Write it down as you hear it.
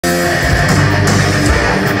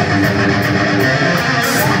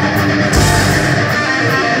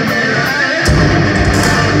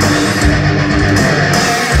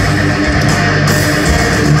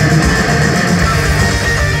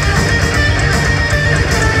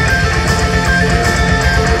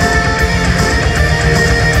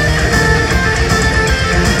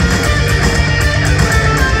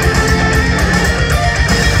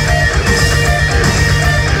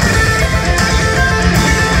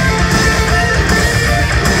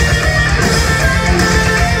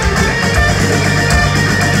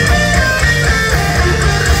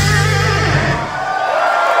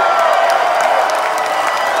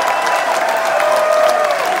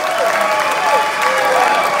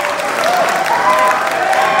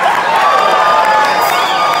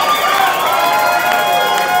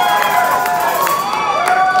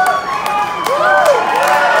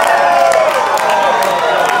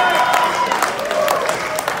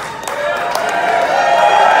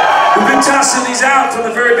I'm tossing these out from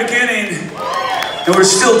the very beginning, and we're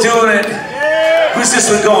still doing it. Who's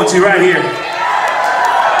this one going to right here?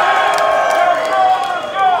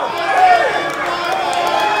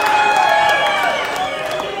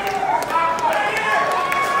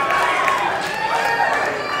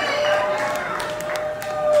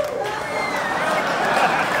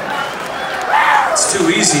 It's too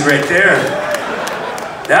easy right there.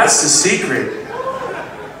 That's the secret.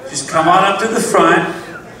 Just come on up to the front,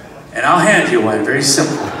 and I'll hand you one. Very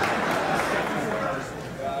simple.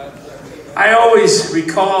 I always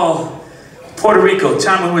recall Puerto Rico,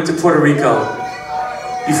 time we went to Puerto Rico.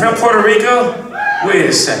 You from Puerto Rico? Wait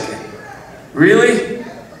a second. Really?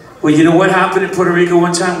 Well, you know what happened in Puerto Rico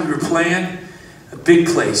one time? We were playing a big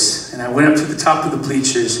place, and I went up to the top of the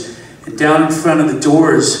bleachers, and down in front of the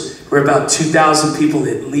doors were about 2,000 people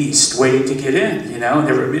at least waiting to get in, you know? And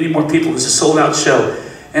there were many more people. It was a sold-out show.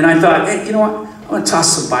 And I thought, hey, you know what? I'm going to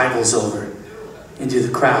toss some Bibles over into the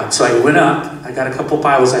crowd. So I went up, I got a couple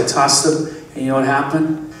Bibles, I tossed them, and you know what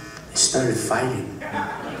happened? They started fighting.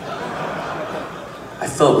 I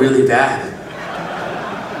felt really bad.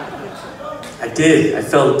 I did. I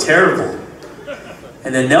felt terrible.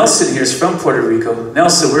 And then Nelson here is from Puerto Rico.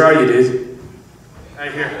 Nelson, where are you, dude?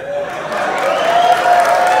 Right here.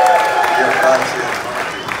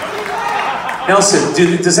 Nelson,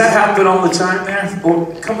 does that happen all the time there? Oh,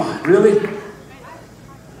 come on, really?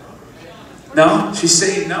 No? She's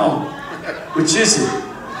saying no. Which is it?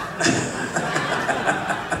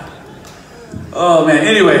 Oh, man.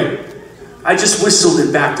 Anyway, I just whistled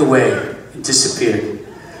and backed away and disappeared.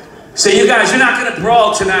 So you guys, you're not going to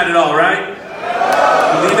brawl tonight at all, right?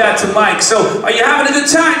 I'll leave that to Mike. So, are you having a good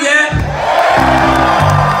time yet?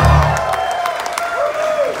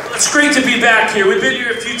 It's great to be back here. We've been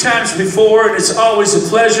here a few times before, and it's always a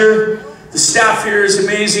pleasure. The staff here is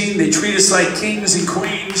amazing. They treat us like kings and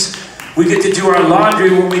queens. We get to do our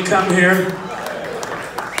laundry when we come here.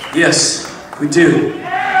 Yes, we do.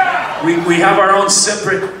 We have our own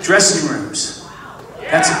separate dressing rooms.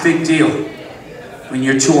 That's a big deal when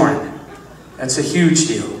you're touring. That's a huge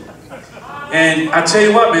deal. And I'll tell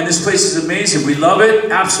you what, man, this place is amazing. We love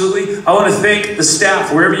it, absolutely. I want to thank the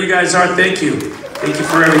staff, wherever you guys are, thank you. Thank you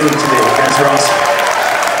for everything today. You guys are awesome.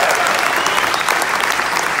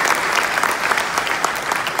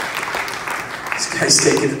 This guy's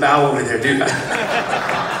taking the bow over there, dude.